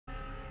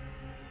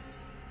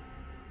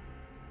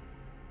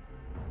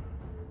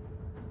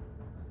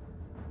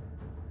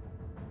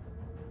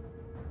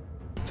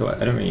So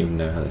I don't really even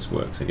know how this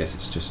works. I guess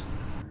it's just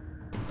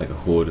like a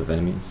horde of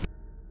enemies.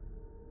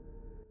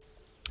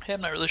 Hey,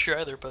 I'm not really sure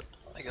either, but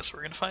I guess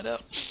we're gonna find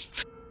out.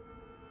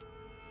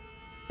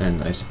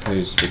 And I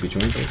suppose we'll be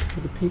joined by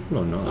other people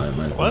or not? I don't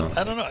mind. What?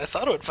 I don't know. I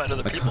thought it would find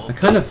other people. I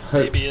kind of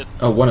hope. Maybe it.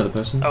 Oh, one other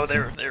person. Oh,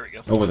 there we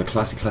go. Oh, with a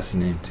classy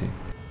name too.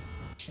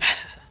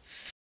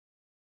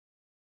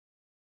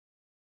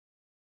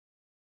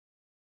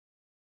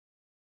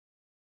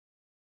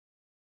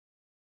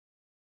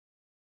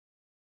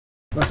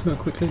 Must smoke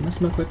quickly. Must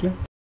smoke quickly.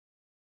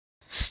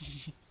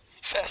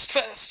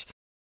 Fast.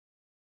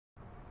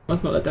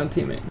 Must not let down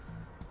teammate.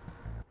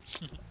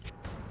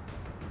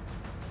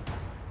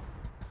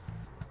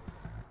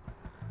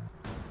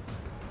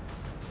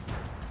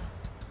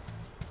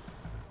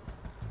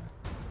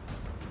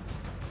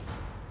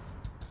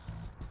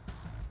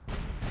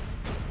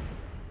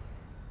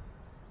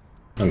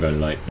 I'm going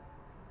light.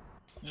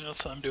 Yeah,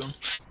 that's what I'm doing.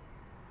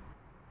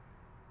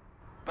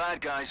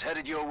 Bad guys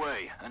headed your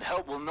way, and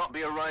help will not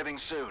be arriving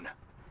soon.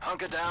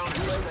 Hunker down and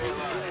stay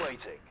alive.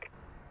 Waiting.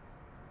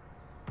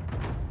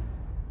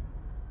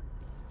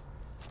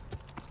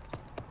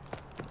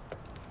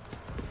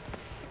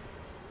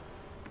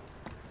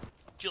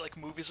 Do you like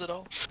movies at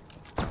all?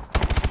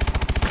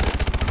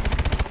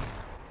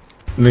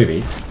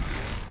 Movies?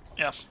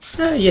 Yeah.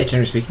 Yeah,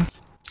 generally speaking.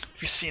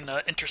 Have you seen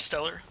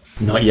Interstellar?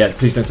 Not yet.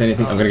 Please don't say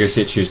anything. I'm gonna go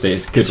see it Tuesday.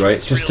 It's good, right?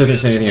 Just don't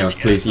say anything else,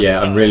 please. Yeah,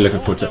 I'm really looking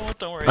forward to it.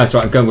 Don't worry. That's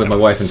right. I'm going with my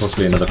wife and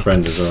possibly another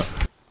friend as well.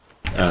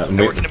 And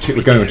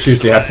we're going on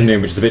Tuesday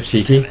afternoon, which is a bit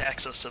cheeky.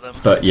 Access to them.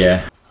 But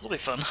yeah. It'll be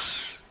fun.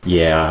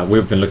 Yeah,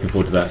 we've been looking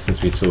forward to that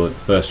since we saw the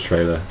first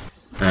trailer.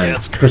 And Yeah,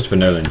 it's great. Christopher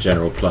Nolan in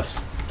general,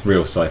 plus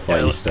real sci-fi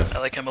Yeah, stuff. I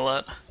like him a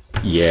lot.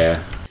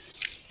 Yeah.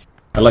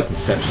 I like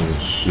Inception a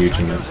huge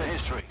amount. There's a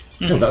history.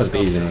 Oh, that was a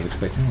bit easier than I was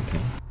expecting. Okay.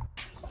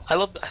 I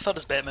thought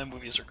his Batman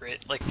movies were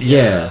great. Like the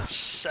Yeah.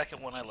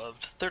 second one I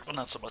loved. Third one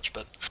not so much,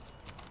 but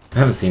I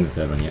haven't seen the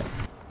third one yet.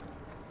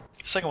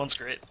 the second one's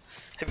great.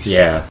 Have you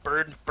Yeah.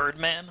 seen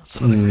Birdman? That's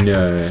another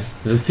No.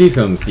 There's a few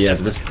films, yeah,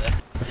 there's see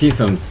that. a few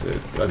films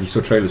we saw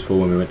trailers for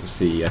when we went to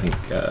see, I think,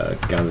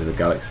 Guardians of the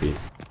Galaxy.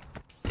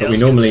 But we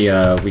that's normally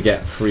we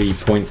get free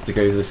points to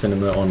go to the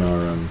cinema on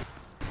our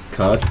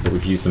card, but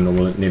we've used them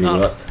nearly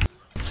all up.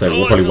 So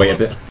we'll probably wait a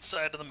bit.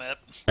 Side of the map.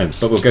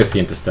 But we'll go see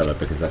Interstellar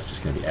because that's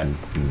just going to be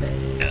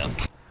amazing. Yeah.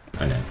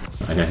 I know,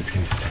 it's going to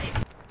be sick.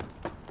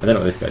 I don't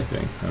know what this guy's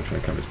doing. I'm trying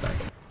to cover his back.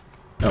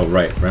 Oh,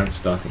 right, round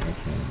starting, okay.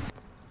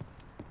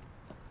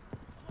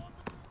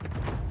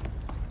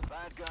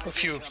 Bad guys A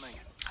few. incoming.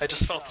 I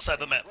just fell off the side of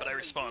the map, but I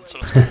respawned, so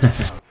it's cool.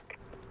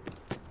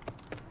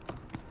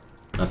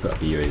 I'll put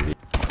up a UAV.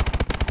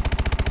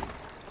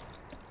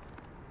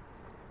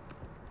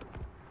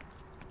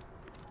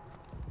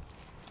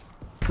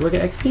 Do I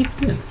get XP for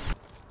doing this?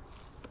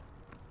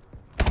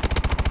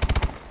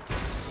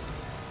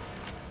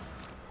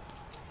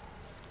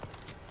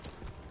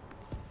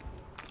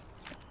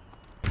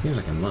 Seems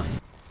like I might.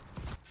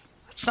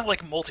 It's not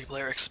like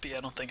multiplayer XP, I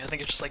don't think. I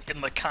think it's just like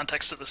in the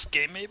context of this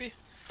game, maybe?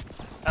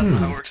 I don't know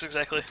how it works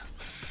exactly.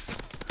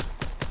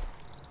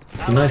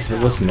 It'd be nice if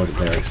it was some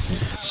multiplayer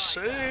XP.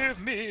 Save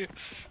me! I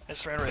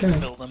just ran right in the Okay.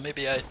 middle of them.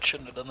 Maybe I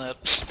shouldn't have done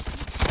that.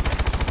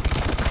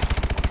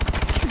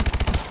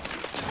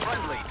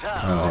 Friendly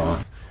down.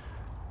 Oh.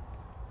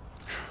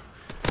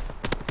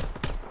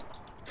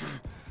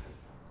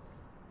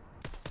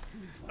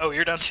 Oh,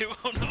 you're down too?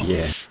 Oh no.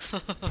 Yeah.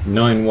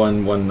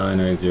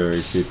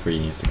 9119023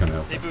 needs to come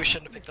help Maybe we us.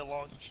 shouldn't have picked the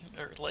long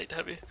or light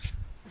heavy.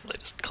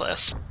 Lightest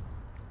class.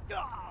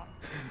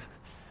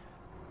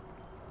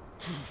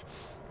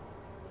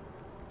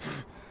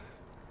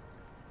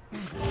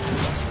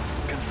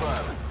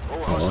 Confirm.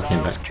 All Oh, I came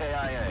hostiles back.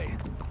 KIA.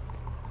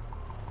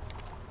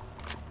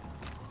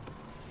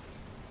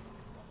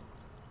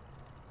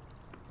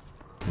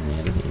 Yeah,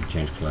 I don't need to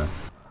change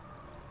class.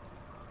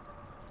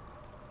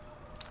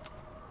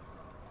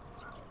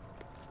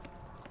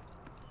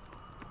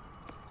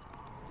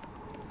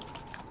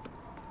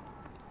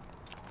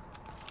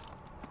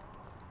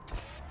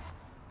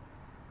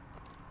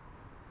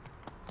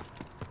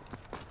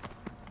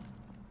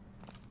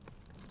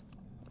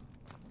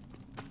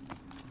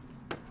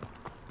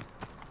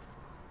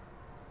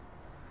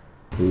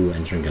 Ooh,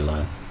 entering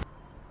Goliath.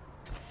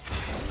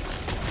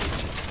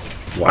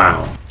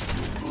 Wow.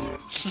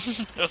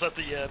 Was that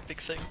the big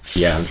thing?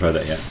 Yeah, I haven't tried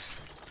that yet.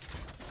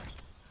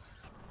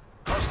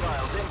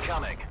 Hostiles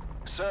incoming.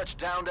 Search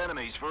downed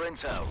enemies for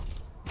intel.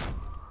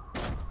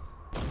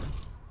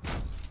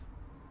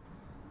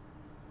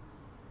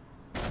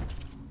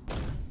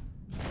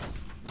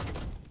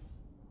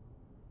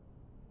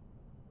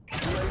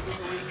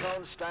 UAV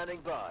recon standing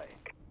by.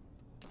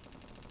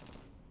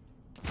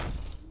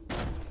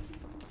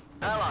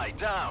 Ally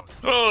down.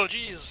 Oh,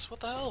 jeez, what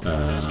the hell? They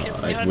just came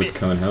from I behind me. would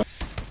come and help.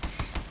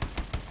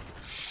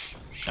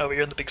 Oh,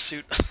 you're in the big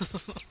suit.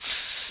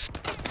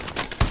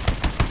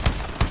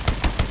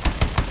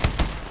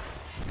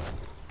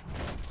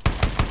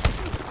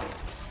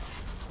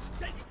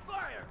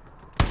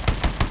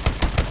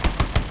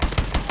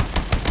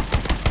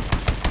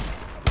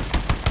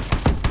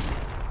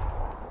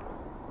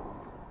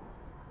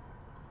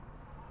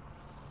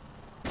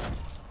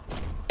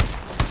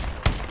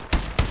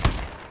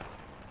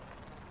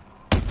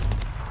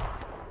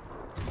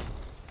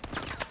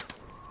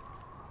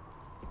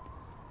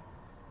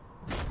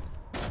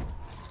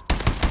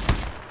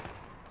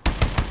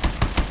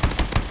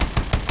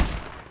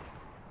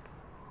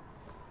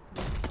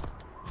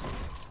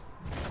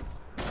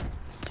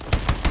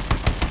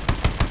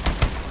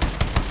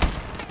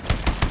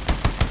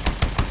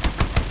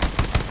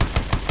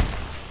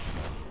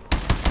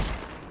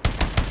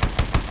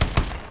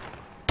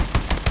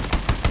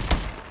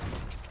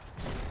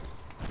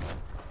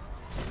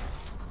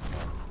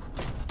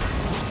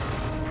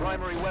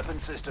 Primary weapon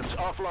systems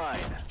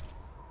offline.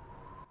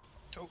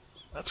 Oh,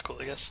 that's cool,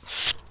 I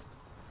guess.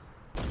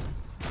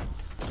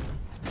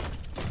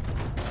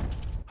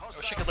 I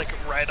wish I could, like,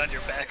 ride on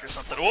your back or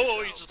something.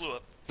 Whoa, you just blew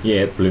up.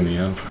 Yeah, it blew me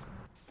up.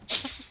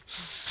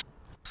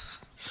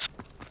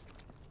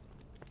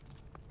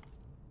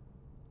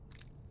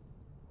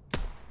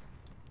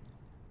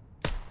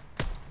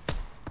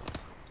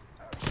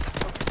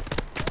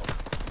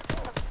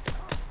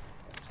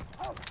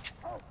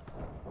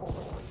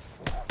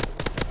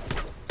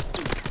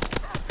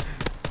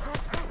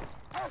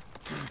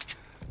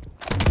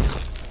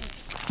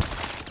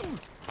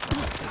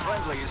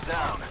 Friendly is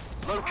down.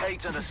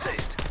 Locate and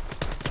assist.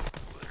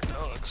 They're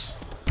dogs.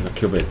 I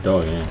killed a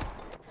dog, yeah.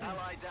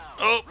 Ally down.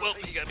 Oh, well,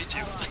 he got me too.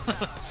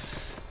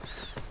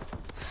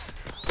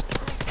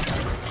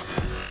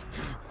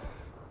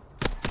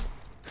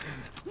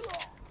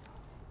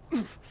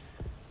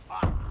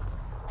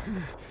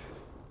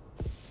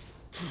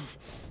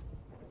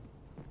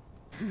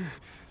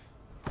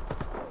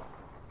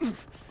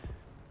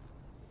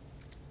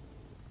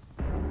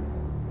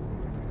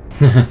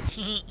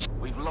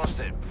 We've lost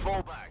it.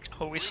 Fall back.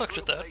 Oh, we sucked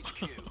at that.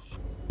 HQ.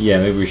 Yeah,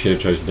 maybe we should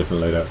have chosen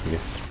different loadouts, I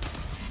guess.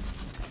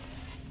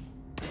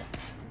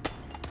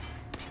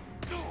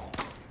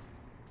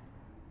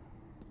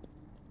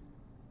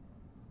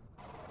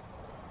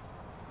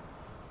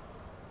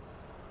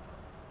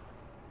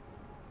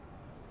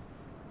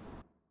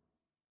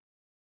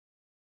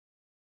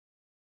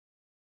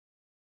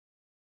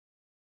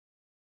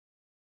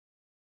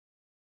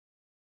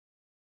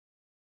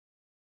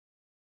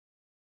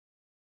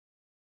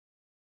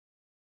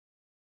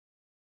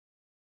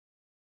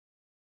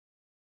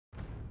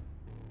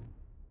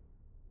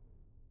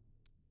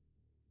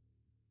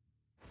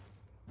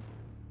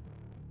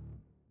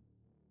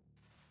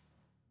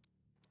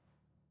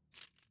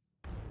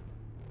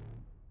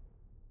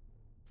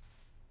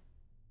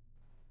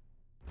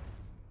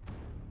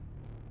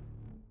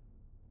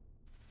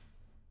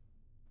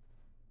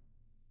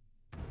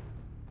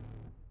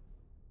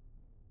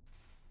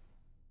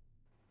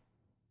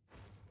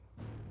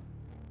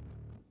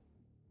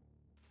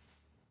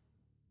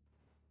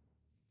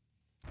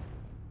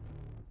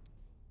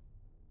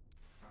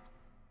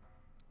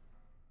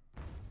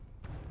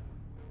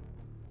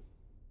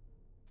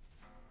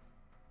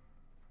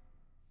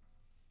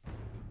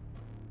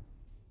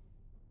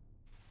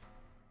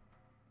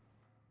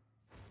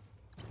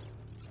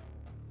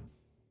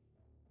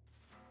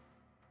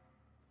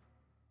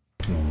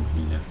 Oh,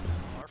 he left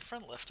us. Our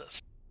friend left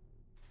us.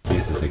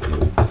 This is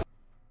okay.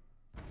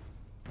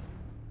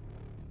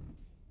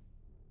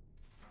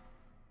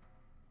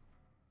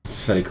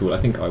 It's fairly cool. I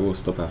think I will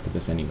stop after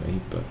this anyway,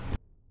 but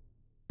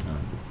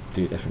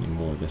do definitely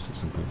more of this at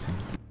some point soon.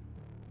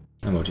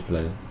 And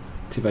multiplayer.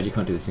 Too bad you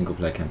can't do the single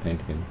player campaign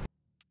together.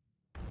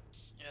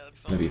 Yeah, that'd be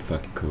fun. That'd be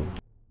fucking cool.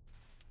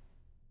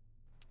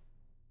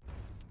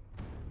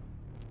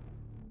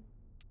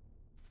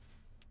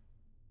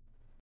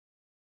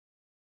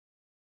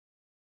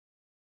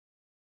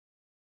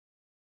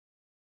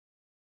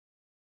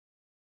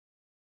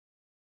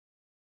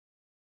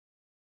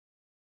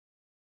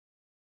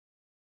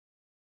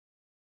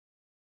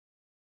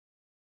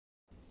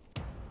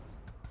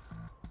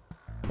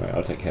 Right,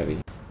 I'll take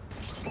heavy.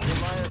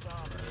 Yeah,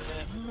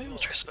 maybe we'll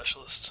try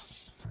specialist.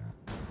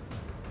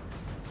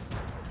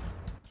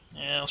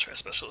 Yeah, I'll try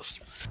specialist.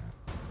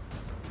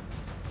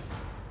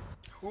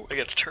 Ooh, I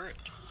got a turret.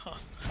 Huh.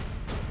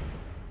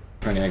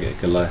 Apparently I get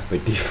Goliath by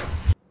default.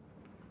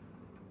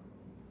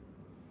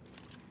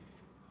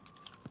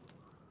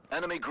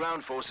 Enemy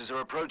ground forces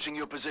are approaching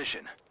your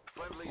position.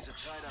 Friendlies are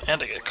tied up.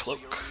 And I get a elsewhere,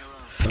 so cloak.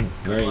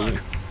 you're on your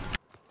own.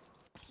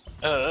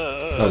 Oh, where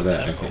are you? Oh,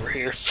 there, I'm okay. over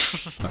here.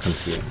 I'll come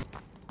to you.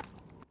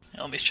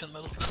 I'll meet you in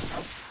the middle.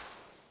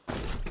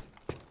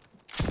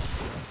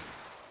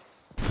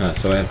 Ah,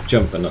 so I have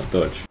jump but not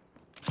dodge.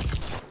 Yeah,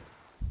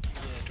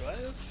 do I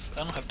have? I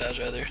don't have dodge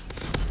either.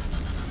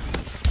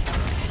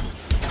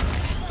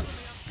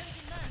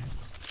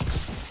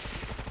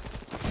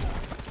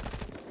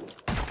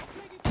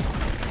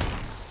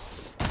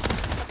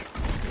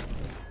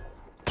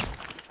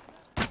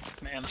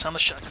 Man, the sound the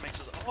shotgun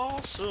makes is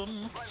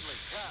awesome.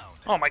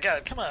 Oh my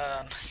god, come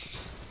on.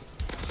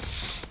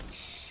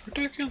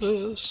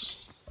 Ridiculous.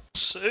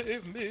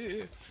 Save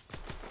me.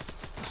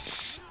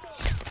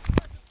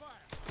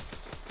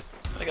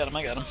 I got him,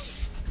 I got him.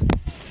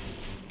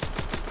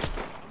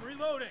 I'm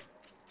reloading.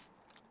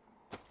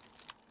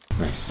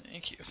 Nice.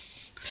 Thank you.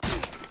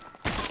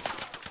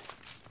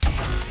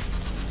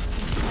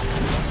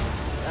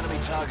 Enemy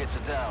targets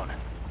are down.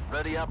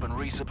 Ready up and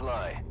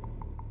resupply.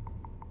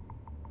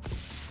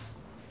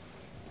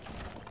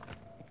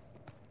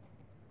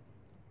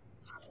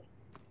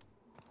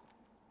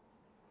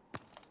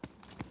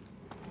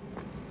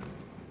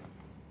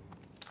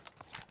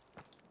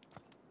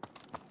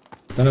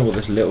 I don't know what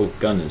this little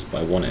gun is, but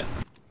I want it.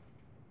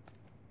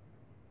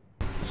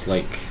 It's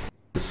like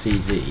the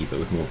CZ, but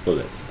with more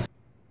bullets.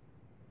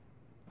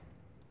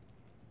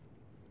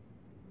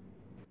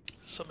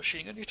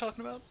 Submachine gun you're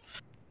talking about?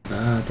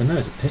 I don't know,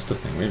 it's a pistol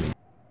thing, really.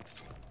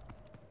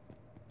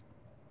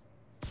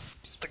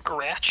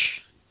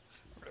 Gratch,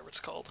 whatever it's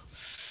called.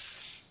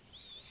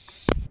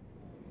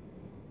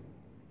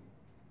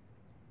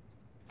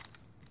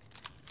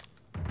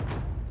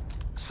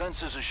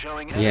 Sensors are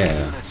showing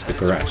Yeah, units the headed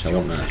garage, towards I your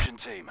want that. position,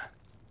 team.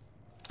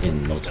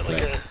 In It's got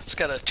like multiplayer. it's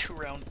got a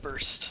 2-round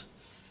burst.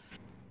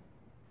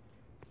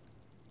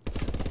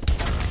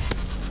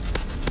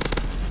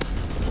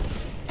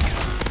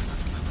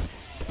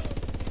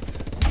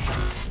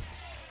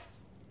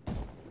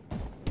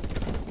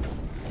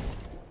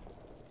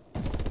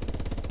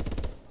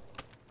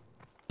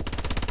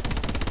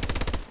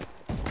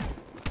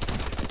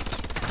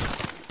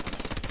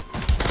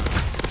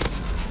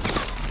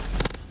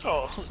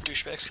 Oh, those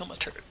douchebags kill my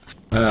turret.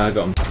 I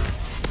got him.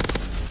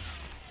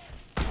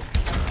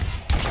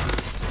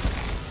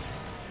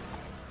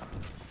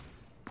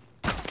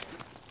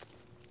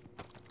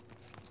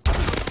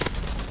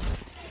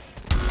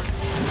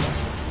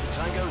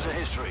 Tango's a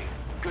history.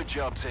 Good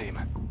job, team.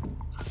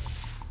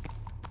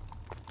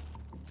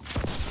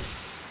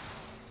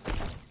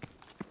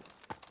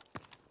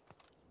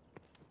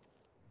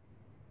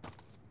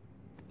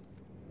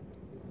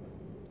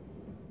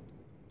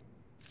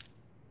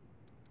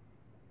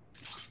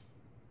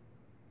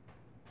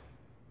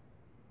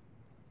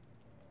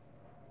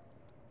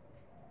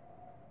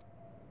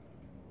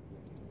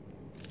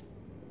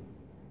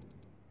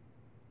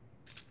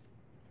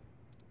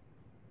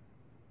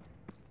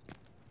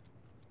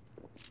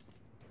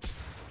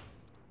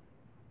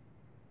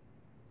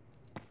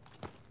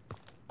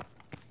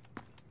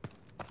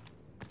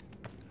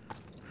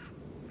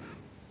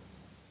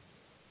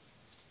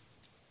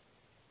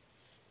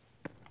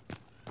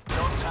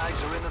 Dog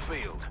tags are in the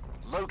field.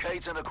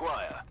 Locate and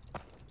acquire.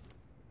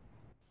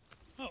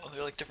 Oh,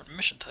 they're like different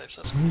mission types.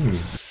 That's cool. Hmm.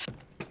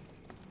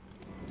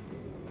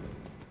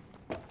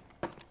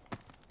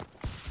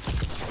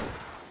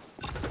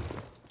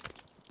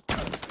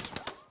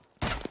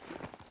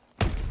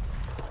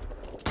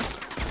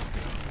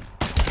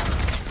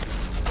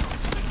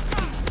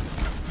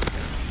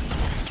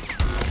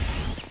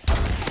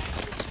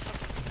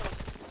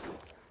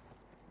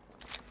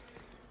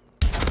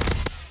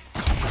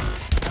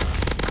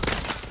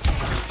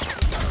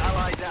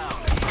 Ally down.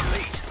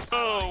 Complete.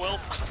 Oh well.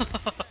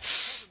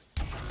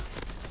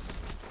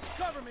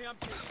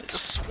 They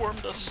just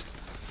swarmed us.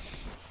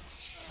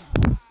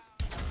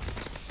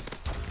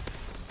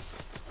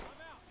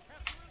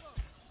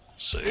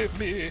 Save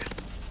me.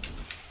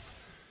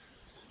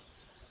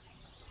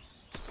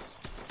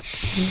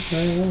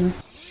 Alright,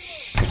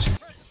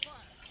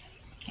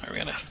 we're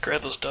gonna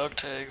grab those dog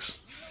tags.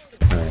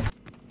 Alright.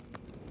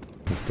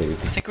 Let's stay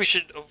with I you. think we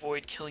should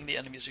avoid killing the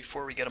enemies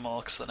before we get them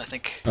all, because then I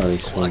think Oh, they we'll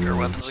swarm lack our me.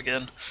 weapons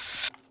again.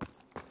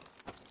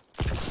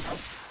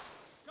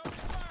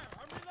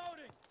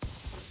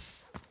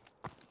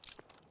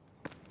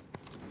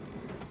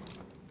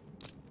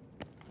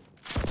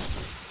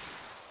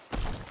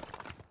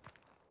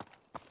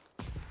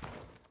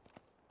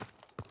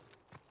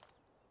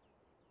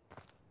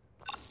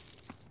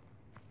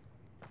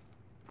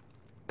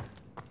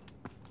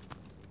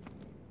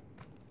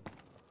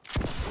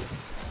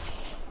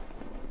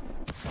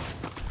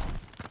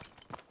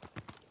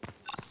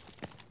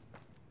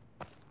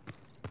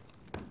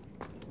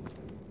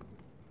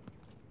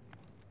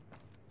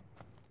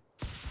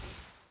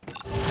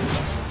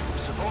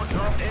 Support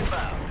drop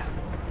inbound.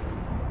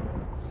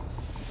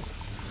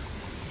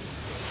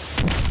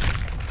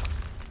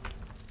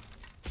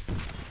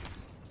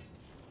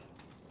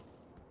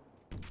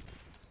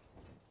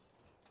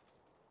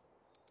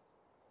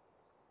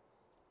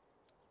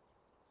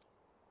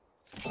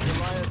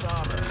 Goliath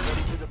armor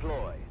ready to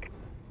deploy.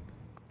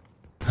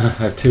 I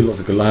have 2 lots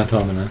of Goliath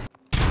armor now.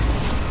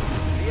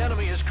 The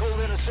enemy has called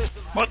in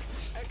assistance. What?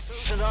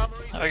 Exos and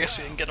armory. I guess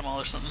we can get them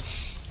all or something.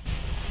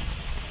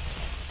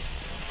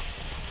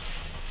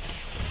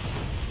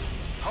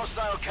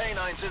 Hostile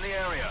canines in the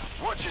area.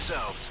 Watch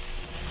yourselves.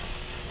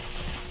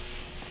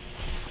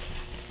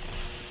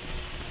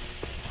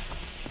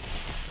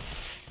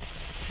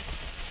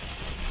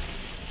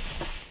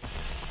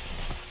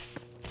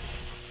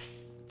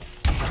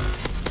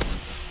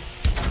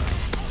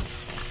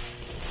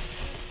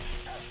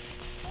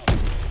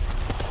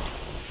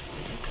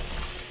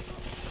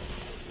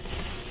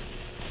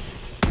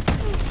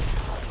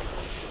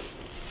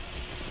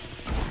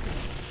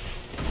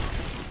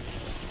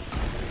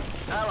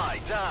 Ally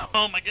down.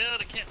 Oh my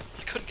god, I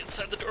couldn't get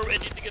inside the doorway I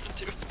need to get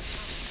into.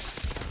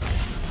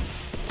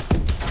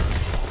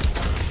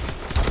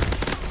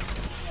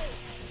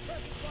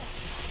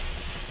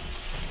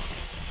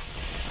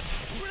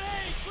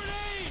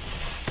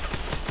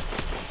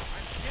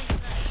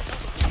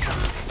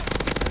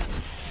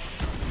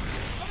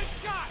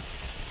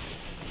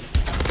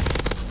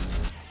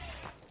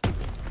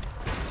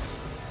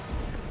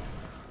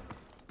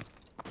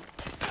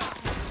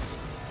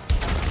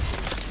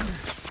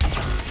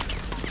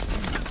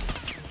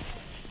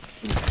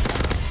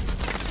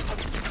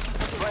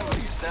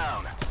 Friendly's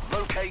down.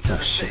 Locate and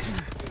Oh, shit.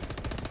 assist.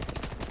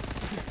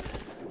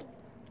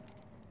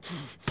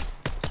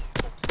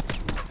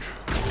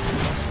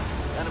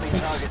 Enemy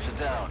targets are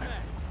down.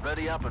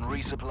 Ready up and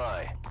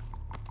resupply.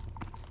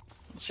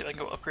 Let's see if I can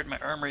go upgrade my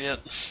armor yet.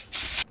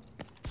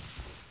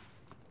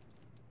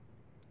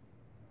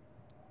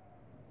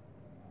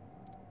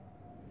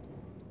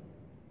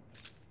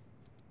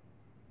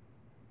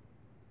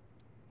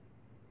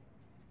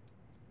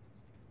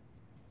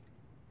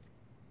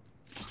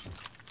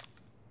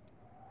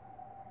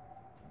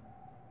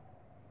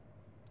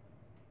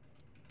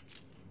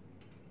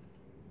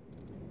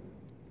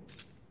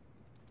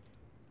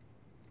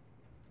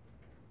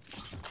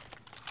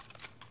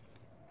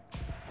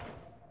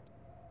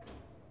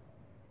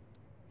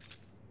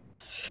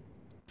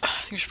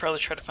 I think we should probably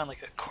try to find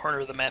like a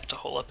corner of the map to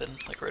hole up in,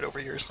 like right over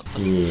here or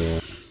something. Yeah.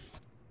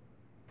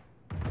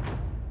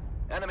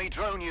 Enemy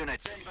drone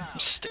units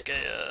inbound. Stick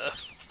a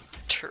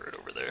turret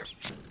over there.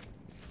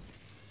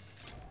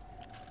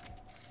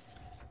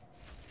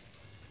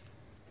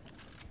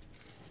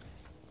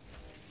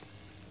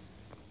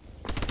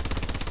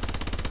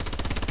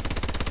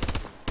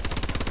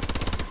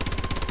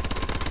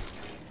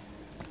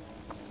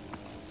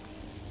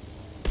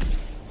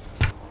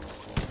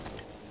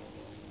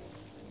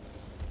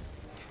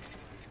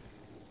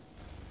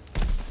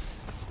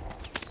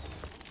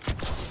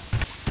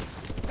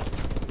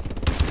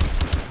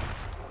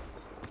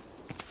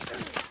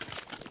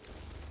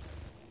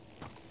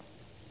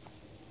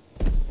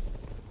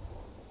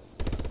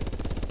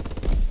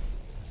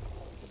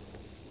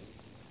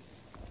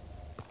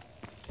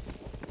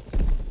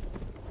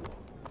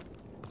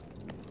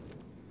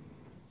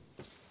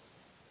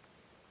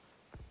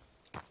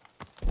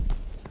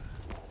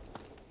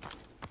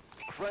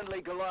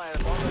 Friendly Goliath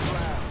on the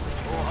ground.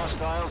 All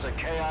hostiles are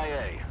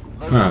KIA.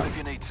 Load Ah. up if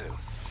you need to.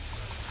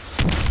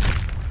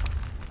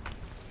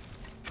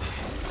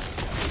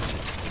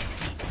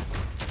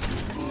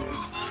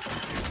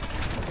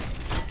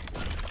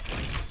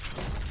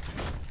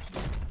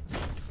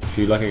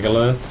 Shoot like a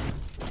Goliath?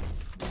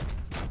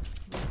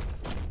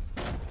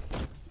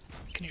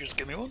 Can you just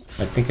give me one?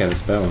 I think I have a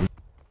spell one.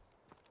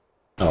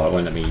 Oh, it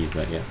won't let me use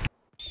that yet.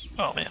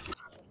 Oh man.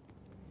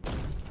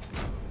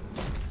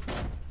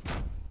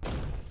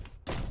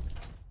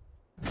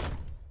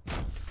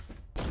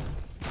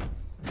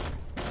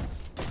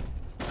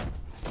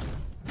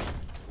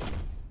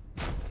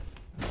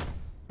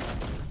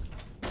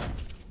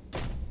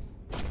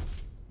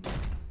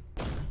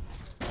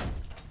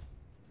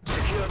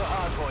 Secure the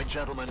hardpoint,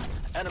 gentlemen.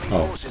 Enemy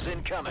Oh. forces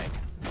incoming.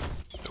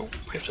 Oh,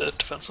 we have to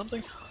defend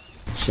something?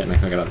 Shit, I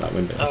can't get out that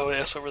window. Oh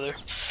yes, over there.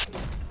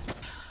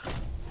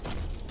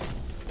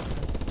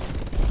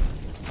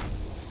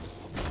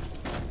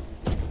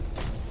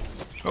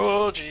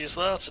 Oh jeez,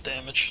 lots of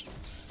damage.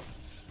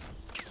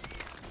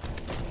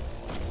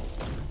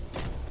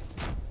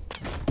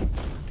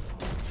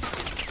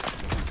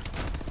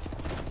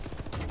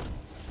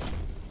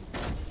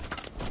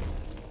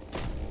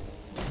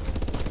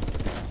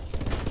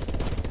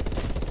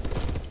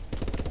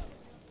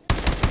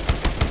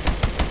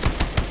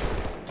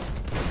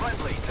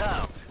 Friendly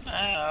down.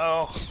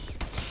 Ow.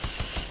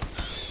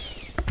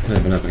 I don't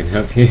even know if I can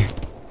help you. Can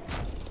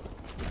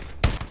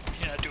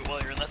you not do it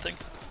while you're in that thing?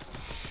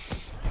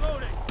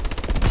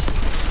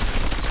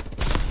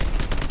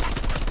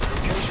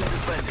 Location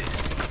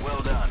defended.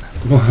 Well done.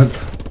 What?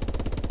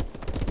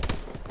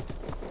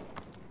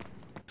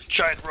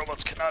 Giant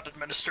robots cannot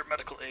administer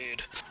medical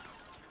aid.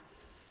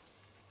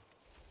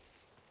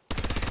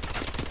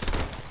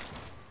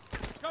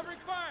 Covering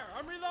fire!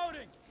 I'm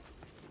reloading!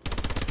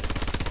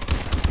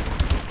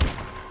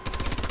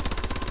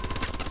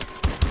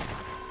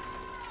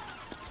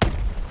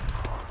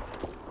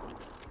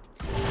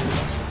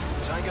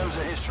 Tango's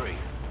a history.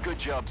 Good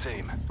job,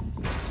 team. I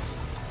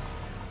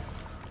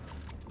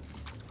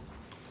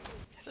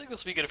feel like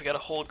this would be good if we got a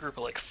whole group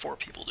of like 4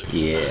 people doing it.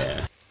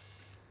 Yeah.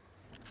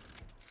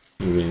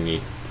 We really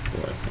need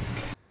 4, I think.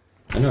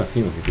 I know a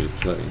few more people to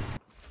play.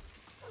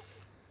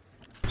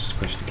 Just a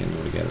question of getting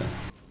them all together.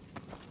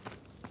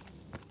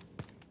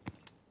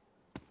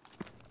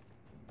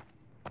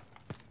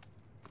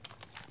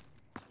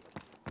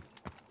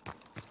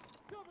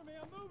 Cover me,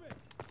 I'm moving!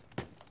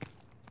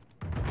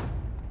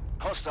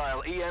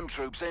 Hostile EM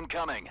troops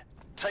incoming.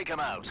 Take them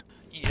out.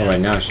 Yeah.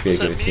 Alright, now I should be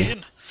able to Send get it to me you.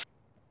 in.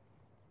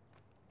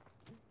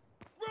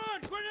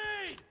 Run!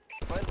 Grenade!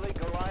 Friendly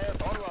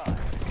Goliath online.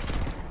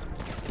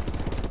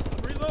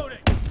 I'm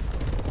reloading!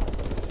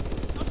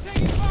 I'm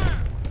taking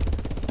fire!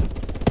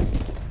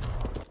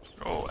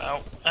 Oh,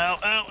 ow. Ow,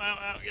 ow, ow,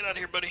 ow. Get out of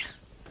here, buddy.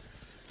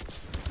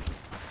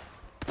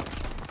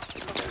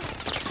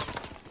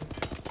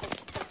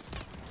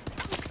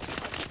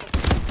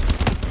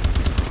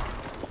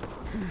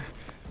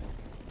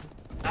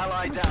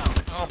 Ally down.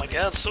 Oh my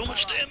god, so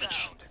much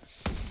damage.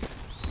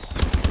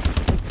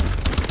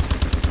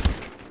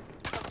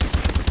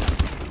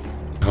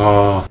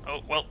 Oh,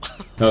 Oh, well.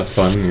 that was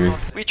fun, anyway.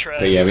 We tried.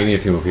 But yeah, we need a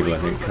few more people, I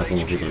think. A couple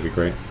more people would be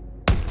great.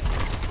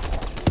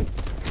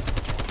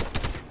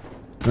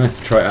 Nice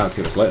to try it out,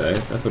 see what it's like though. I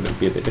thought it would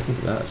be a bit different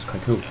to that, it's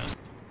quite cool.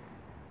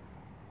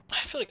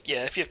 I feel like,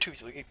 yeah, if you have 2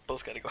 people, we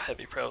both gotta go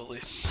heavy, probably.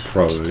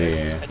 Probably,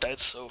 yeah. I died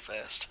so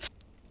fast.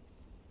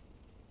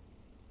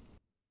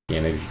 Yeah,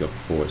 maybe if you got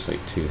 4, it's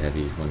like 2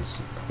 heavies, 1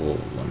 support,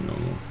 1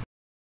 normal.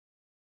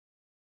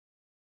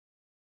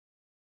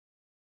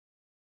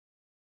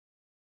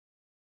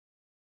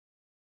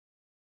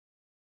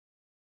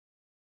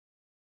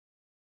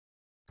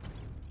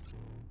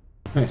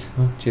 Right,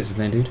 well, cheers for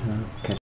playing, dude. Catch